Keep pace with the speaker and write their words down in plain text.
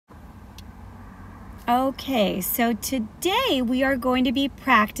Okay, so today we are going to be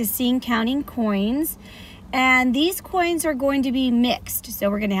practicing counting coins, and these coins are going to be mixed. So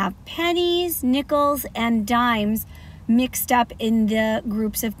we're going to have pennies, nickels, and dimes mixed up in the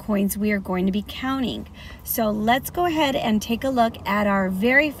groups of coins we are going to be counting. So let's go ahead and take a look at our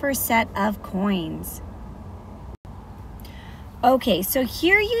very first set of coins. Okay, so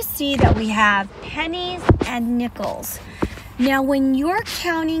here you see that we have pennies and nickels. Now, when you're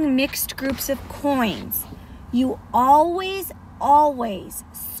counting mixed groups of coins, you always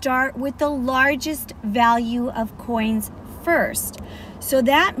start with the largest value of coins first. So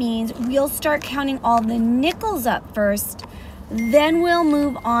that means we'll start counting all the nickels up first, then we'll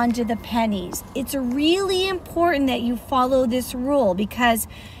move on to the pennies. It's really important that you follow this rule because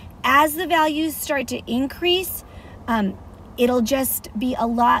as the values start to increase, it'll just be a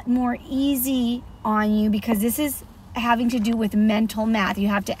lot more easy on you because this is having to do with mental math. You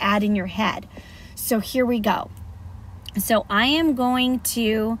have to add in your head. So here we go. So I am going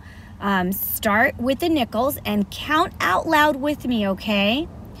to start with the nickels and count out loud with me, okay?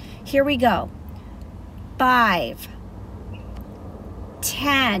 Here we go. 5,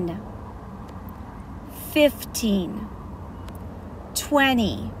 10, 15,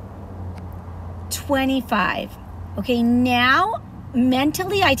 20, 25. Okay, now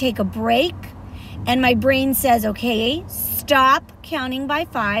mentally I take a break and my brain says, okay, stop counting by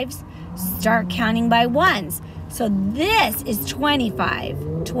fives, start counting by ones. So this is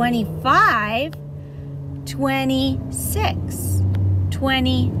 25, 25, 26,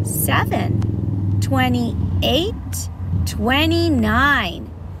 27, 28,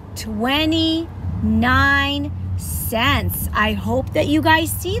 29, 29 cents. I hope that you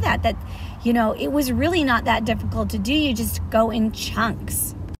guys see that, you know, it was really not that difficult to do. You just go in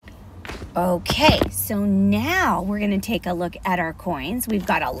chunks. Okay, so now we're going to take a look at our coins. We've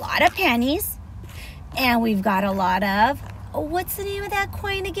got a lot of pennies, and we've got a lot of, what's the name of that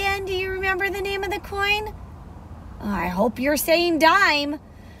coin again? Do you remember the name of the coin? I hope you're saying dime.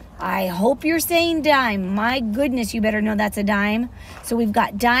 I hope you're saying dime. My goodness, you better know that's a dime. So we've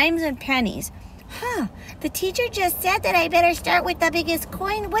got dimes and pennies. The teacher just said that I better start with the biggest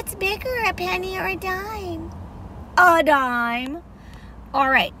coin. What's bigger, a penny or a dime? A dime. All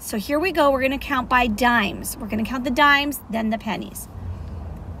right, so here we go. We're going to count by dimes. We're going to count the dimes, then the pennies.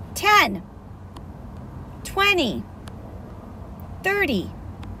 10, 20, 30,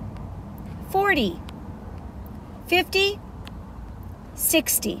 40, 50,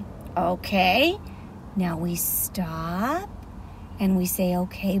 60. Okay, now we stop and we say,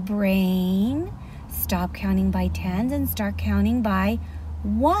 okay, brain, stop counting by tens and start counting by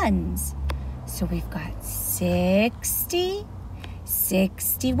ones. So we've got 60,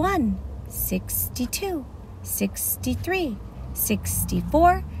 61, 62, 63,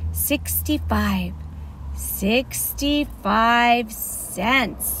 64, 65. 65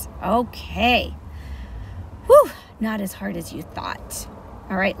 cents. Okay. Whew, not as hard as you thought.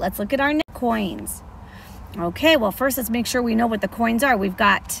 All right, let's look at our coins. Okay, well, first let's make sure we know what the coins are. We've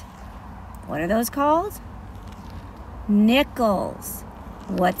got, what are those called? Nickels.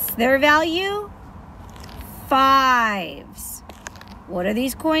 What's their value? Fives. What are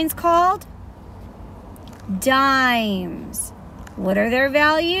these coins called? Dimes. What are their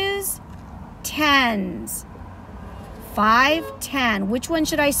values? Tens. 5, 10. Which one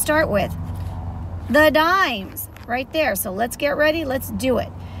should I start with? The dimes. Right there. So let's get ready. Let's do it.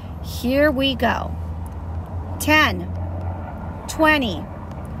 Here we go. 10, 20,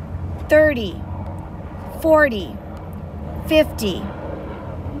 30, 40, 50.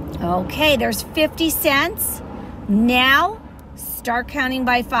 Okay, there's 50 cents. Now, start counting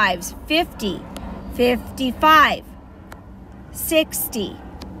by fives. 50, 55, 60,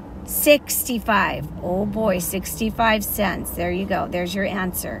 65. Oh boy, 65 cents. There you go. There's your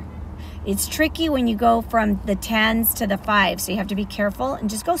answer. It's tricky when you go from the tens to the fives, so you have to be careful and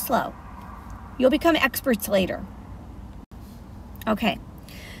just go slow. You'll become experts later. Okay.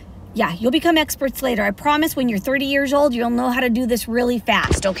 Yeah, you'll become experts later. I promise when you're 30 years old, you'll know how to do this really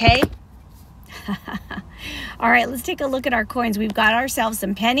fast, okay? All right, let's take a look at our coins. We've got ourselves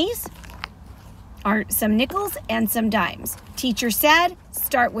some pennies, some nickels, and some dimes. Teacher said,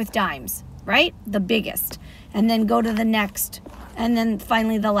 start with dimes, right? The biggest. And then go to the next. And then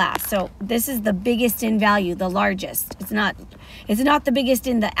finally the last. So this is the biggest in value, the largest. It's not the biggest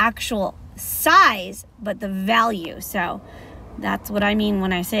in the actual size, but the value. So that's what I mean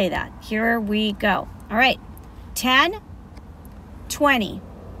when I say that. Here we go. All right. 10, 20.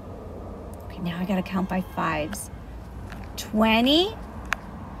 Okay, now I got to count by fives. 20,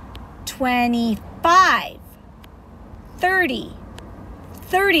 25, 30,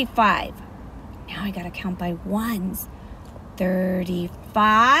 35, Now I got to count by ones.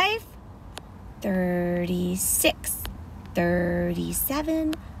 35, 36,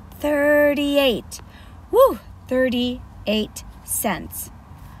 37, 38. Woo, 38 cents.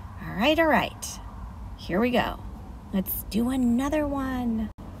 All right. Here we go. Let's do another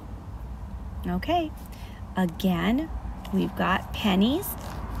one. Okay. Again, we've got pennies.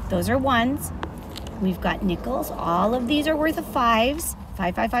 Those are ones. We've got nickels. All of these are worth of fives.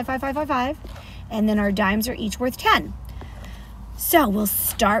 5, 5, 5, 5, 5, 5, 5. And then our dimes are each worth 10. So we'll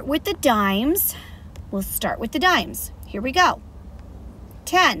start with the dimes. Here we go.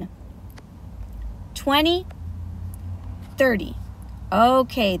 10, 20, 30.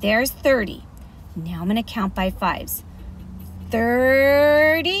 Okay, there's 30. Now I'm going to count by fives.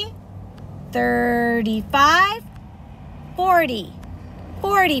 30, 35, 40,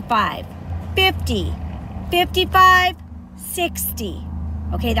 45, 50, 55, 60.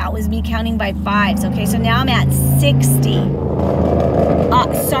 Okay, that was me counting by fives. Okay, so now I'm at 60.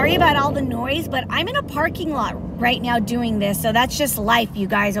 Sorry about all the noise, but I'm in a parking lot right now doing this. So that's just life, you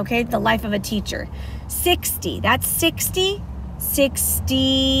guys, okay? The life of a teacher. 60. That's 60.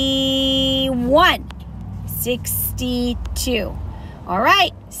 61. 62. All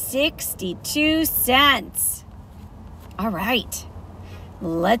right, 62 cents. All right,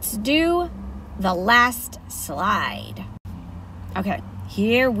 let's do the last slide. Okay,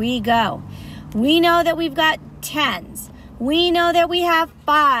 here we go. We know that we've got tens. We know that we have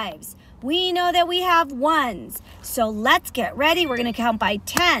fives. We know that we have ones. So let's get ready. We're going to count by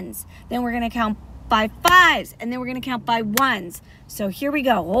tens. Then we're going to count by fives. And then we're going to count by ones. So here we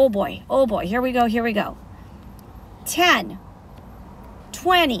go. Oh boy. Here we go. 10,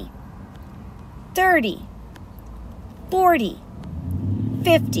 20, 30, 40,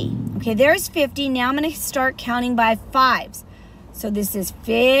 50. Okay, there's 50. Now I'm going to start counting by fives. So this is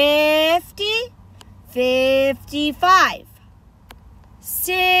 50, 55,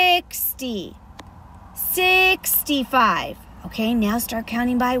 60, 65. Okay, now start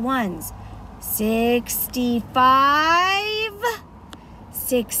counting by ones. 65,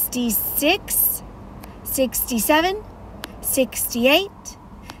 66, 67, 68,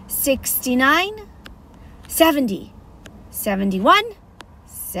 69, 70, 71,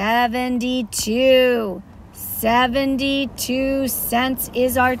 72. 72 cents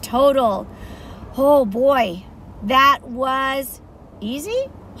is our total. Oh boy, that was easy,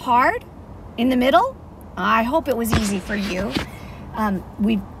 hard, in the middle. I hope it was easy for you.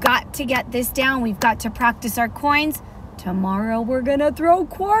 We've got to get this down. We've got to practice our coins. Tomorrow we're gonna throw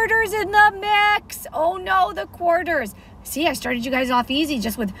quarters in the mix. Oh no, the quarters. See, I started you guys off easy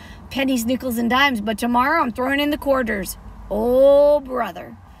just with pennies, nickels, and dimes, but tomorrow I'm throwing in the quarters. Oh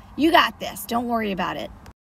brother, you got this. Don't worry about it.